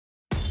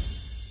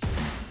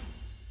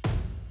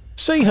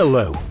Say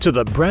hello to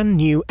the brand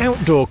new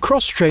outdoor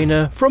cross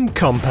trainer from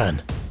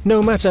KOMPAN.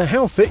 No matter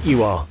how fit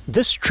you are,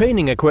 this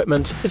training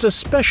equipment is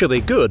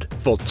especially good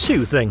for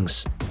two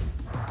things.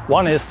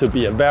 One is to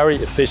be a very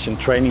efficient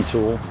training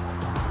tool.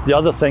 The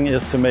other thing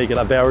is to make it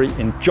a very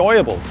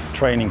enjoyable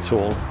training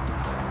tool.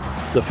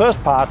 The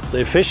first part, the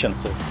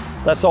efficiency,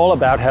 that's all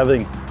about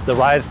having the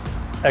right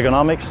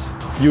ergonomics,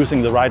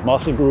 using the right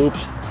muscle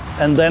groups,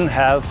 and then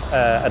have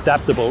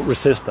adaptable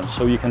resistance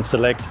so you can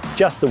select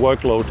just the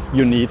workload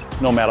you need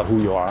no matter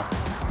who you are.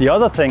 The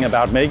other thing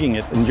about making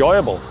it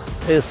enjoyable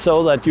is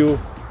so that you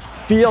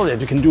feel that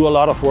you can do a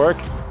lot of work,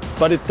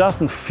 but it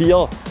doesn't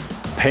feel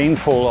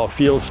painful or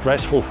feel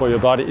stressful for your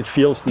body. It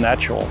feels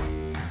natural.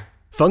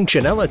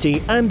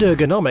 Functionality and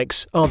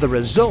ergonomics are the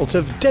result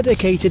of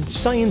dedicated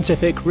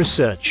scientific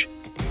research.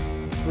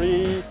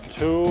 3,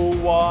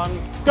 2,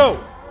 1,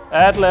 go!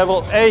 At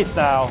level 8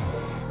 now.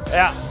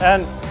 Yeah,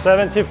 and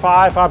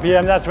 75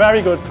 RPM, that's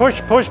very good.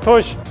 Push, push,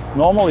 push.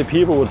 Normally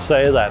people would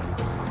say that,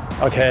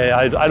 okay,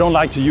 I don't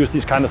like to use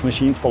these kind of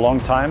machines for a long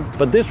time,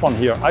 but this one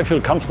here, I feel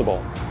comfortable.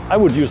 I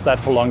would use that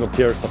for longer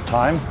periods of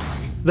time.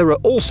 There are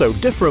also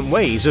different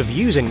ways of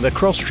using the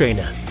cross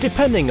trainer,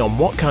 depending on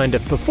what kind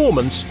of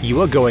performance you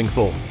are going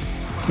for.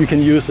 You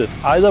can use it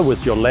either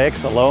with your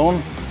legs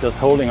alone, just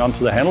holding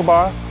onto the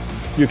handlebar.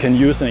 You can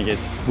use it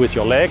with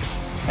your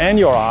legs and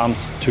your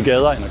arms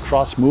together in a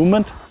cross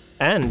movement.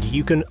 And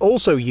you can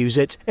also use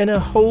it in a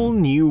whole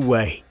new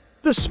way,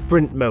 the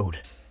sprint mode.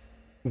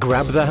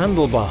 Grab the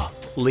handlebar,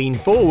 lean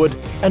forward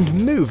and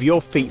move your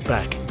feet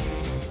back.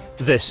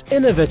 This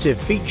innovative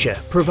feature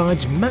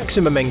provides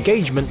maximum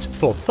engagement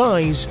for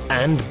thighs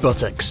and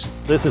buttocks.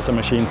 This is a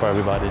machine for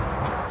everybody.